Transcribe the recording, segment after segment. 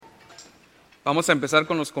Vamos a empezar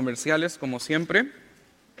con los comerciales, como siempre.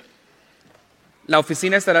 La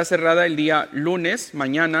oficina estará cerrada el día lunes,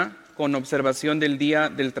 mañana, con observación del Día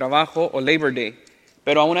del Trabajo o Labor Day.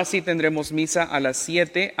 Pero aún así tendremos misa a las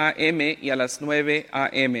 7 a.m. y a las 9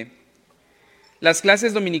 a.m. Las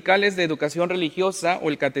clases dominicales de educación religiosa o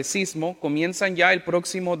el catecismo comienzan ya el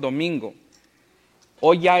próximo domingo.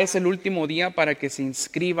 Hoy ya es el último día para que se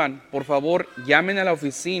inscriban. Por favor, llamen a la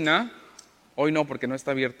oficina. Hoy no, porque no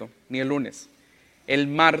está abierto, ni el lunes. El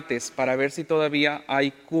martes, para ver si todavía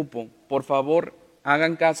hay cupo. Por favor,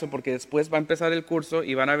 hagan caso, porque después va a empezar el curso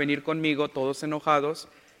y van a venir conmigo todos enojados,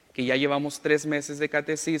 que ya llevamos 3 meses de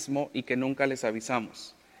catecismo y que nunca les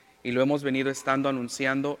avisamos. Y lo hemos venido estando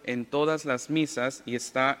anunciando en todas las misas y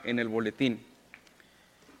está en el boletín.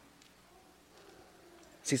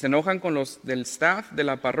 Si se enojan con los del staff de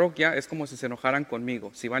la parroquia, es como si se enojaran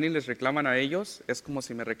conmigo. Si van y les reclaman a ellos, es como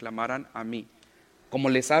si me reclamaran a mí.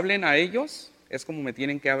 Como les hablen a ellos, es como me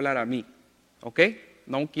tienen que hablar a mí. ¿Ok?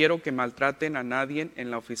 No quiero que maltraten a nadie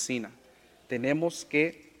en la oficina. Tenemos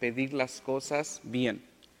que pedir las cosas bien.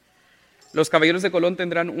 Los Caballeros de Colón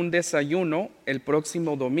tendrán un desayuno el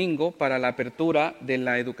próximo domingo para la apertura de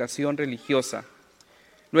la educación religiosa.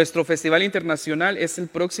 Nuestro Festival Internacional es el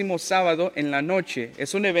próximo sábado en la noche.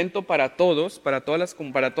 Es un evento para todos, para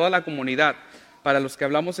toda la comunidad, para los que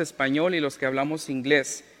hablamos español y los que hablamos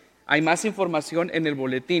inglés. Hay más información en el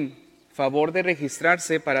boletín. Favor de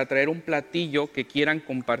registrarse para traer un platillo que quieran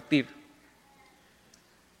compartir.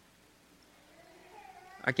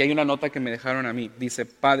 Aquí hay una nota que me dejaron a mí. Dice: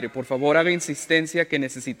 Padre, por favor haga insistencia que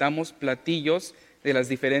necesitamos platillos de las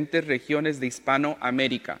diferentes regiones de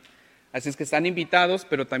Hispanoamérica. Así es que están invitados,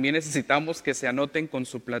 pero también necesitamos que se anoten con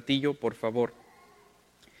su platillo, por favor.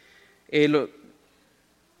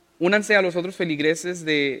 Únanse a los otros feligreses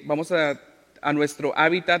vamos a nuestro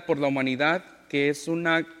Hábitat por la Humanidad, que es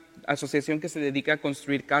una asociación que se dedica a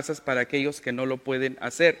construir casas para aquellos que no lo pueden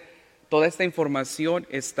hacer. Toda esta información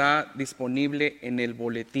está disponible en el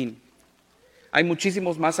boletín. Hay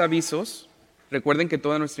muchísimos más avisos. Recuerden que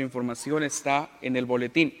toda nuestra información está en el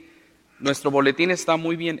boletín. Nuestro boletín está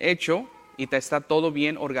muy bien hecho y está todo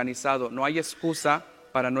bien organizado. No hay excusa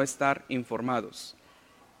para no estar informados.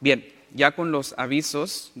 Bien, ya con los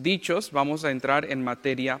avisos dichos, vamos a entrar en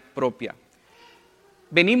materia propia.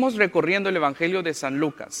 Venimos recorriendo el Evangelio de San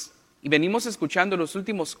Lucas y venimos escuchando los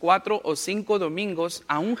últimos 4 o 5 domingos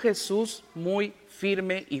a un Jesús muy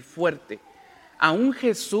firme y fuerte, a un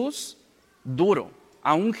Jesús duro,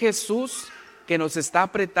 a un Jesús que nos está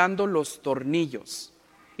apretando los tornillos.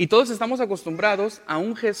 Y todos estamos acostumbrados a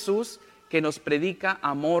un Jesús que nos predica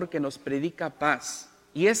amor, que nos predica paz.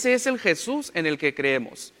 Y ese es el Jesús en el que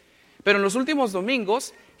creemos. Pero en los últimos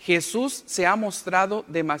domingos, Jesús se ha mostrado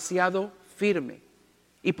demasiado firme.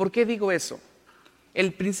 ¿Y por qué digo eso?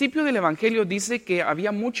 El principio del Evangelio dice que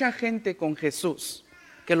había mucha gente con Jesús,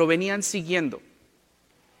 que lo venían siguiendo.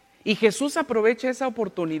 Y Jesús aprovecha esa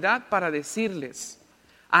oportunidad para decirles: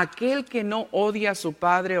 aquel que no odia a su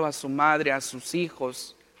padre o a su madre, a sus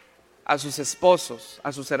hijos, a sus esposos,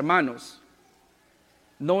 a sus hermanos,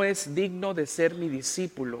 no es digno de ser mi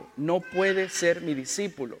discípulo, no puede ser mi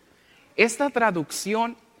discípulo. Esta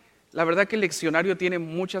traducción, la verdad que el leccionario tiene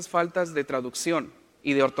muchas faltas de traducción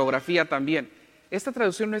y de ortografía también. Esta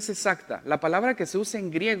traducción no es exacta. La palabra que se usa en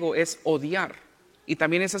griego es odiar, y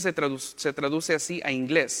también esa se traduce así a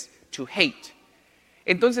inglés, to hate.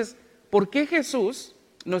 Entonces, ¿por qué Jesús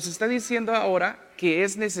nos está diciendo ahora que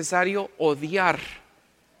es necesario odiar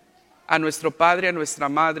a nuestro padre, a nuestra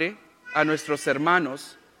madre, a nuestros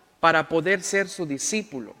hermanos, para poder ser su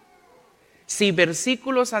discípulo? Si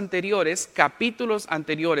versículos anteriores, capítulos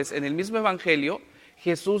anteriores en el mismo Evangelio,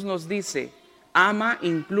 Jesús nos dice: ama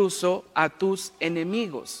incluso a tus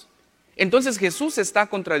enemigos. Entonces Jesús se está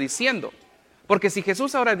contradiciendo, porque si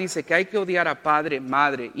Jesús ahora dice que hay que odiar a padre,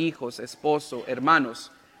 madre, hijos, esposo,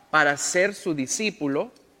 hermanos, para ser su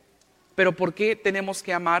discípulo, pero ¿por qué tenemos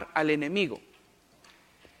que amar al enemigo?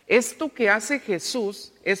 Esto que hace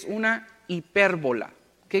Jesús es una hipérbola.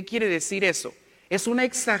 ¿Qué quiere decir eso? Es una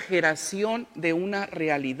exageración de una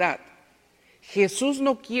realidad. Jesús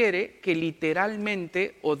no quiere que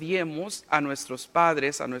literalmente odiemos a nuestros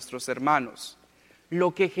padres, a nuestros hermanos.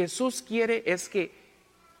 Lo que Jesús quiere es que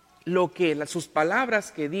sus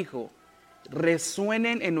palabras que dijo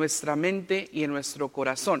resuenen en nuestra mente y en nuestro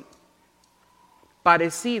corazón,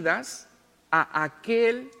 parecidas a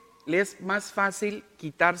aquel. Le es más fácil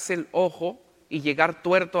quitarse el ojo y llegar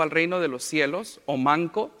tuerto al reino de los cielos, o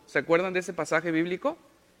manco. ¿Se acuerdan de ese pasaje bíblico?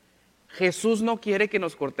 Jesús no quiere que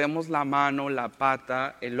nos cortemos la mano, la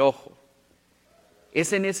pata, el ojo.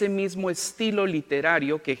 Es en ese mismo estilo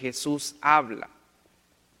literario que Jesús habla.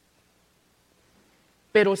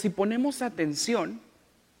 Pero si ponemos atención,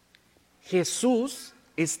 Jesús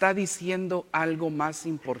está diciendo algo más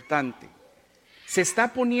importante. Se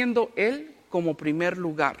está poniendo Él como primer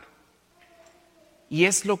lugar. Y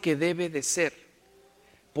es lo que debe de ser.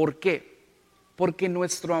 ¿Por qué? Porque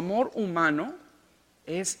nuestro amor humano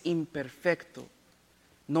es imperfecto.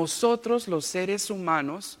 Nosotros los seres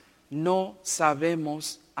humanos no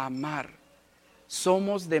sabemos amar.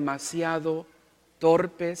 Somos demasiado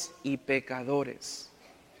torpes y pecadores.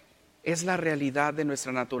 Es la realidad de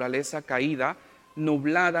nuestra naturaleza caída,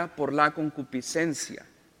 nublada por la concupiscencia.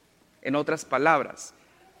 En otras palabras,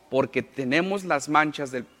 porque tenemos las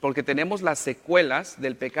manchas, porque tenemos las secuelas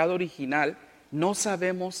del pecado original, no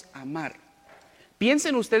sabemos amar.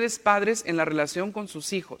 Piensen ustedes, padres, en la relación con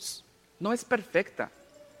sus hijos. No es perfecta.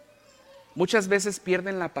 Muchas veces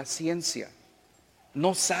pierden la paciencia.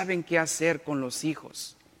 No saben qué hacer con los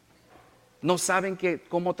hijos. No saben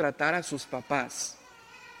cómo tratar a sus papás.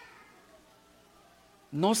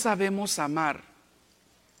 No sabemos amar.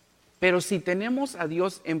 Pero si tenemos a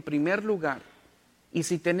Dios en primer lugar y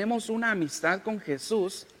si tenemos una amistad con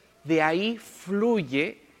Jesús, de ahí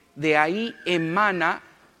fluye, de ahí emana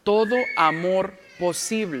todo amor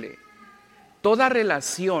posible. Toda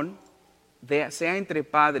relación, sea entre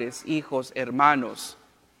padres, hijos, hermanos,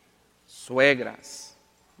 suegras,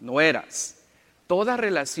 nueras, toda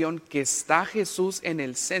relación que está Jesús en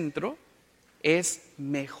el centro es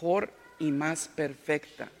mejor y más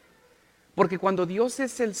perfecta. Porque cuando Dios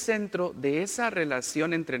es el centro de esa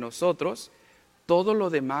relación entre nosotros, todo lo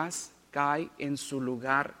demás cae en su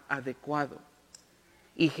lugar adecuado.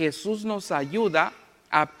 Y Jesús nos ayuda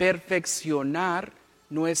a perfeccionar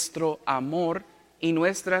nuestro amor y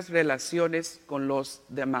nuestras relaciones con los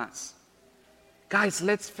demás. Guys,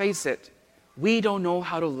 let's face it, we don't know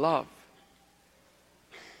how to love.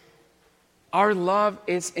 Our love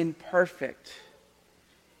is imperfect.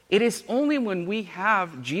 It is only when we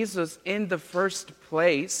have Jesus in the first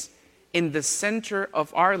place, in the center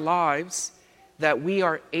of our lives, that we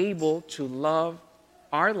are able to love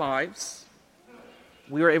our lives,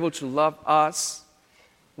 we are able to love us,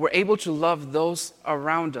 we're able to love those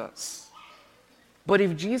around us. But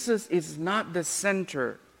if Jesus is not the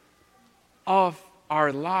center of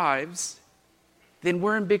our lives, then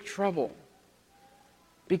we're in big trouble.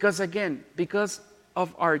 Because again, because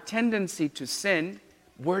of our tendency to sin,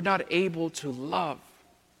 we're not able to love.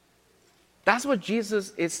 That's what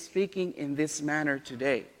Jesus is speaking in this manner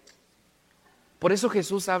today. Por eso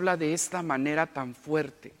Jesús habla de esta manera tan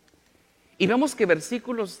fuerte. Y vemos que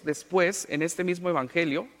versículos después, en este mismo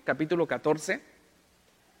Evangelio, capítulo 14,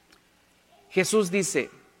 Jesús dice,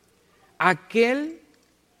 aquel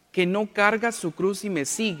que no carga su cruz y me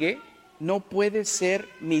sigue, no puede ser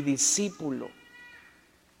mi discípulo.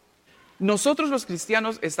 Nosotros los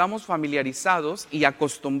cristianos estamos familiarizados y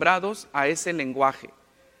acostumbrados a ese lenguaje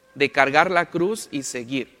de cargar la cruz y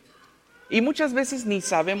seguir. Y muchas veces ni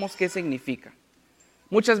sabemos qué significa.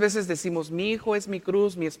 Muchas veces decimos, mi hijo es mi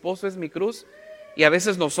cruz, mi esposo es mi cruz, y a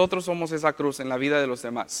veces nosotros somos esa cruz en la vida de los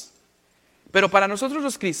demás. Pero para nosotros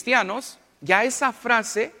los cristianos, ya esa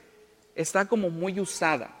frase está como muy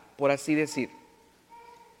usada, por así decir.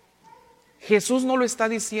 Jesús no lo está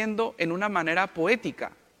diciendo en una manera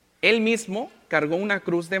poética. Él mismo cargó una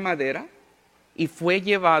cruz de madera y fue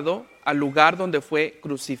llevado al lugar donde fue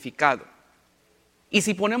crucificado. Y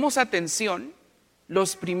si ponemos atención,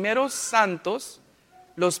 los primeros santos,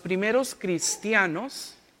 los primeros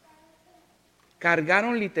cristianos,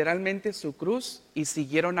 cargaron literalmente su cruz y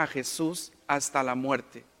siguieron a Jesús hasta la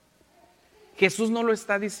muerte. Jesús no lo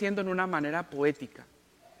está diciendo en una manera poética.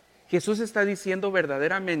 Jesús está diciendo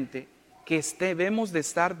verdaderamente que debemos de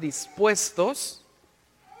estar dispuestos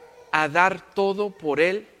a dar todo por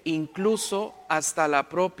Él, incluso hasta la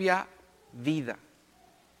propia vida.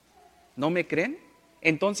 ¿No me creen?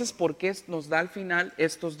 Entonces, ¿por qué nos da al final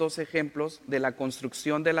estos dos ejemplos de la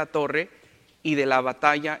construcción de la torre y de la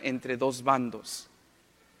batalla entre dos bandos?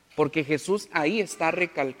 Porque Jesús ahí está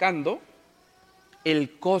recalcando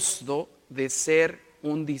el costo de ser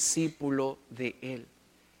un discípulo de Él.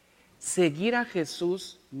 Seguir a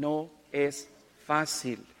Jesús no es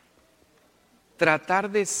fácil. Tratar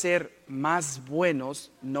de ser más buenos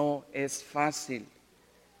no es fácil.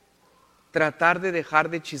 Tratar de dejar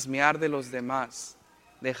de chismear de los demás,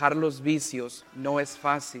 dejar los vicios, no es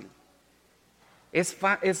fácil.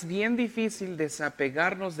 Es bien difícil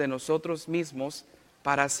desapegarnos de nosotros mismos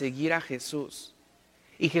para seguir a Jesús.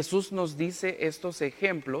 Y Jesús nos dice estos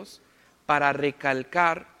ejemplos para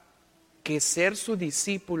recalcar que ser su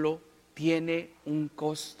discípulo tiene un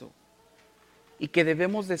costo. Y que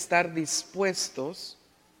debemos de estar dispuestos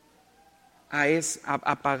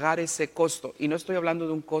a pagar ese costo. Y no estoy hablando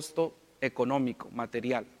de un costo económico,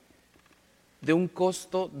 material, de un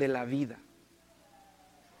costo de la vida.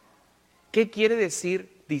 ¿Qué quiere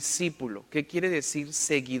decir discípulo? ¿Qué quiere decir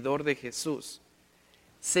seguidor de Jesús?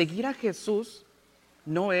 Seguir a Jesús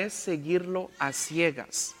no es seguirlo a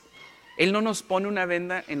ciegas. Él no nos pone una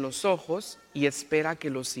venda en los ojos y espera que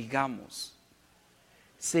lo sigamos.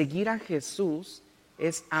 Seguir a Jesús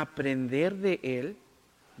es aprender de Él,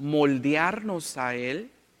 moldearnos a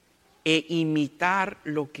Él e imitar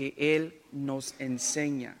lo que Él nos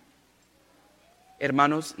enseña.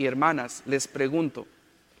 Hermanos y hermanas, les pregunto,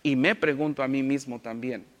 y me pregunto a mí mismo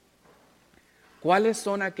también, ¿cuáles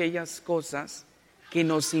son aquellas cosas que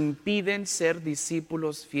nos impiden ser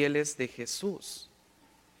discípulos fieles de Jesús?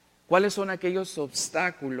 ¿Cuáles son aquellos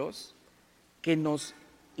obstáculos que nos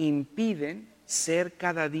impiden ser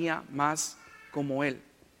cada día más como Él?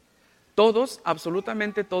 Todos,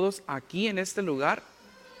 absolutamente todos aquí en este lugar,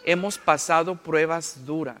 hemos pasado pruebas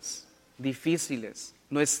duras, difíciles.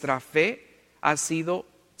 Nuestra fe ha sido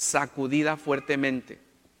sacudida fuertemente.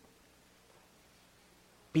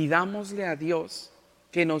 Pidámosle a Dios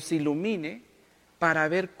que nos ilumine para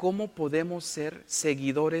ver cómo podemos ser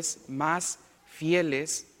seguidores más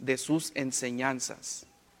fieles de sus enseñanzas.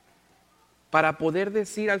 Para poder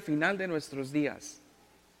decir al final de nuestros días,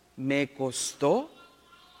 me costó,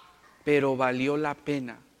 pero valió la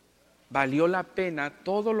pena. Valió la pena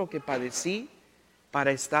todo lo que padecí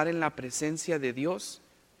para estar en la presencia de Dios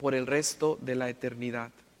por el resto de la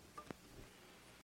eternidad.